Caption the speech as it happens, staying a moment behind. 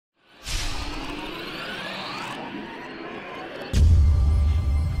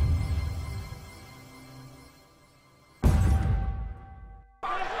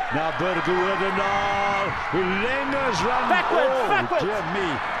Now Berger Wodendaal, Lenders run. Backwards. Dear me.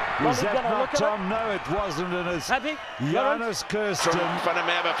 Was that not Tom? No, it wasn't. And it's Janus Kirsten. Van der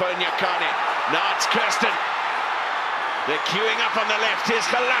Merwe for Nyakane. Now it's Kirsten. They're queuing up on the left. Here's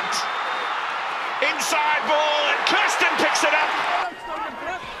Galant. Inside ball, and Kirsten picks it up.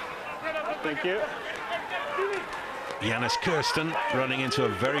 Thank you. Janus Kirsten running into a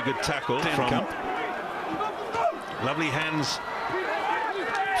very good tackle from lovely hands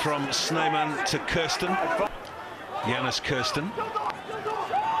from Snyman to Kirsten. Janus Kirsten.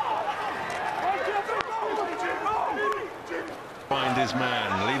 Find his man.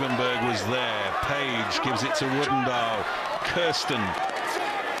 Liebenberg was there. Page gives it to Wodendaal. Kirsten.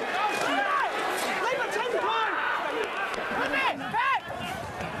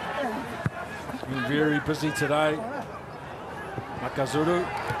 Been very busy today. Makazuru.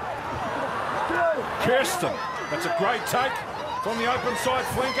 Kirsten. That's a great take from the open side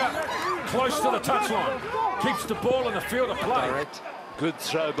flanker. Close to the touchline. Keeps the ball in the field of play. Good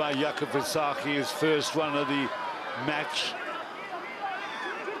throw by Jakob Visaki, his first one of the match.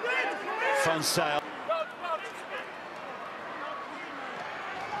 Van Sale.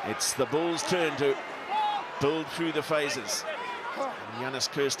 It's the Bulls' turn to build through the phases. Janus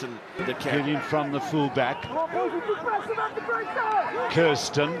Kirsten, the Getting from the fullback.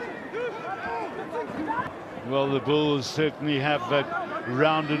 Kirsten. Well, the Bulls certainly have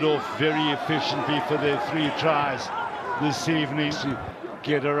rounded off very efficiently for their 3 tries this evening to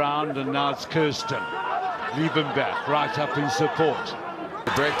get around, and now it's Kirsten. Liebenberg right up in support.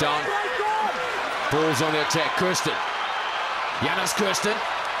 The breakdown. Bulls on the attack. Kirsten. Janus Kirsten.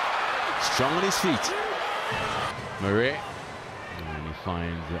 Strong on his feet. Murray. And he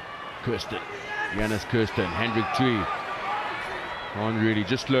finds Kirsten. Janus Kirsten. Hendrik Tree. Can't really,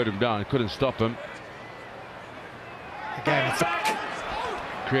 just slowed him down. Couldn't stop him. Again, it's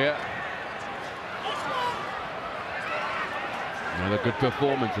Clear. Another good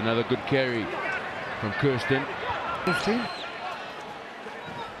performance. Another good carry from Kirsten. 15.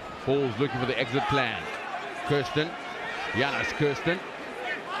 Bulls looking for the exit plan. Kirsten. Janus Kirsten.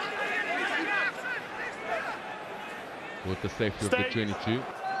 With the safety of the 22.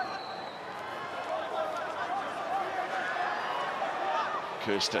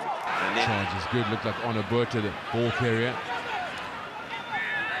 Kirsten. And then Charge is good. Looked like Honor Berta, the ball carrier.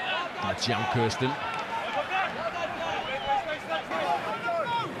 That's young Kirsten.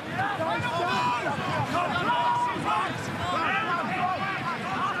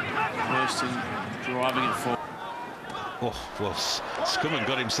 Kirsten driving it forward. Oh, well, Skumman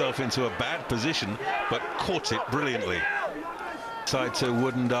got himself into a bad position, but caught it brilliantly. Side to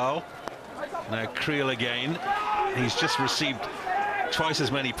Wodendaal. Now Creel again. He's just received twice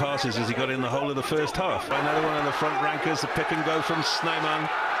as many passes as he got in the whole of the first half. Another one of the front rankers, the pick and go from Snyman.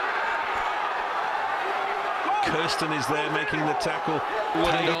 Kirsten is there making the tackle.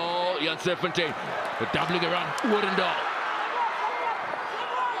 Wodendaal, Jan Serpentine, but doubling around Wodendaal.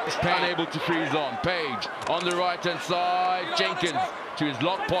 Unable to freeze on. Page on the right hand side. Jenkins to his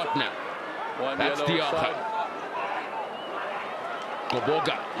lock partner. That's Diacha.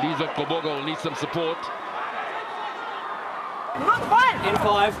 Koboga. Lisa Koboga will need some support. In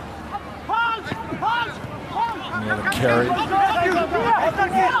 5. Another carry.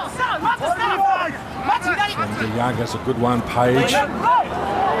 And the young has a good one. Page.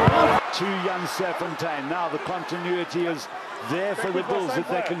 To Jan Serpentine. Now the continuity is there for the Bulls if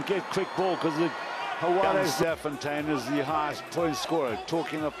they can get quick ball, because Jan Serpentine is the highest point scorer.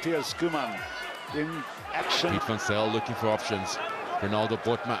 Talking of Pierre Skumman in action. Piet van Zyl looking for options. Ronaldo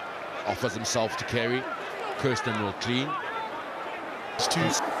Botma offers himself to carry. Kirsten will clean.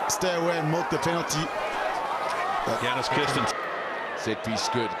 To stay away and milk the penalty. Janus Kirsten. Set piece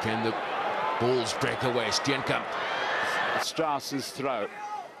good. Can the Bulls break away? Steenkamp. Strauss's throw.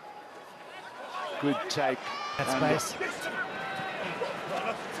 Good take. That space.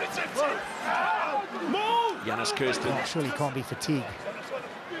 Janus Kirsten. Surely can't be fatigued.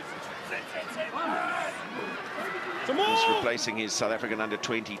 He's replacing his South African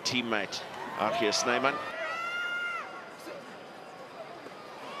under-20 teammate, Archie Snyman.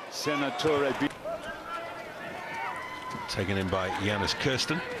 Senatore Taken in by Janus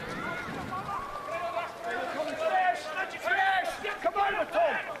Kirsten.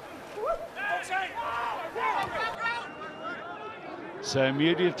 So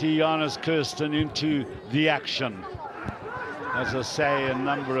immediately Janus Kirsten into the action. As I say, a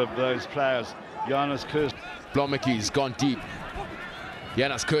number of those players. Janus Kirsten. Blommeke's gone deep.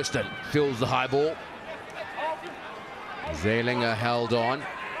 Janus Kirsten fills the high ball. Zeilinger held on.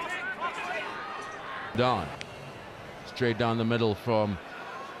 Down. Straight down the middle from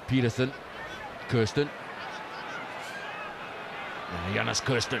Peterson. Kirsten. Jonas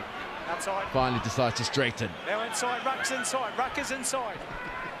Kirsten outside. finally decides to straighten. Now inside, Ruck's inside, Ruck is inside.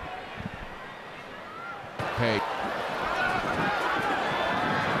 Hey.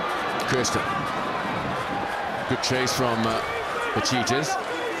 Kirsten. Good chase from the Cheetahs.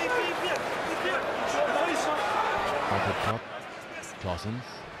 Clausen.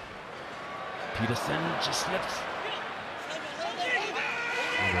 Peterson just slips.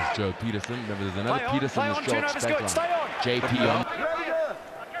 And there's Joe Peterson. Remember, there's another Peterson in the short spec line. JP on.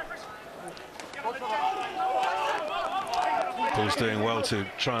 Paul's doing well to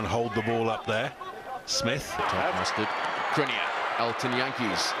try and hold the ball up there. Smith. Top mustard. Grenier. Elton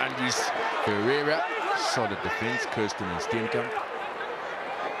Yankees. Andres Ferreira. Solid defense. Kirsten and Steenkamp.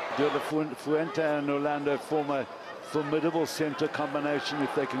 Fuente and Orlando form a formidable centre combination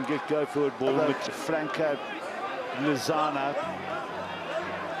if they can get go for it ball. With Franco Lozana.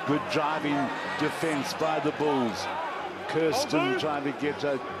 Good driving defence by the Bulls. Kirsten trying to get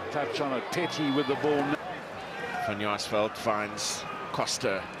a touch on it. Petty with the ball. Van Jaarsveld finds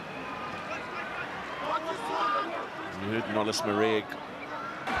Costa. You heard Nollis Mareg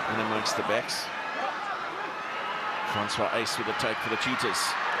in amongst the backs. Francois Ace with a take for the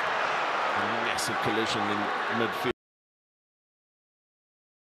Cheetahs. A massive collision in midfield.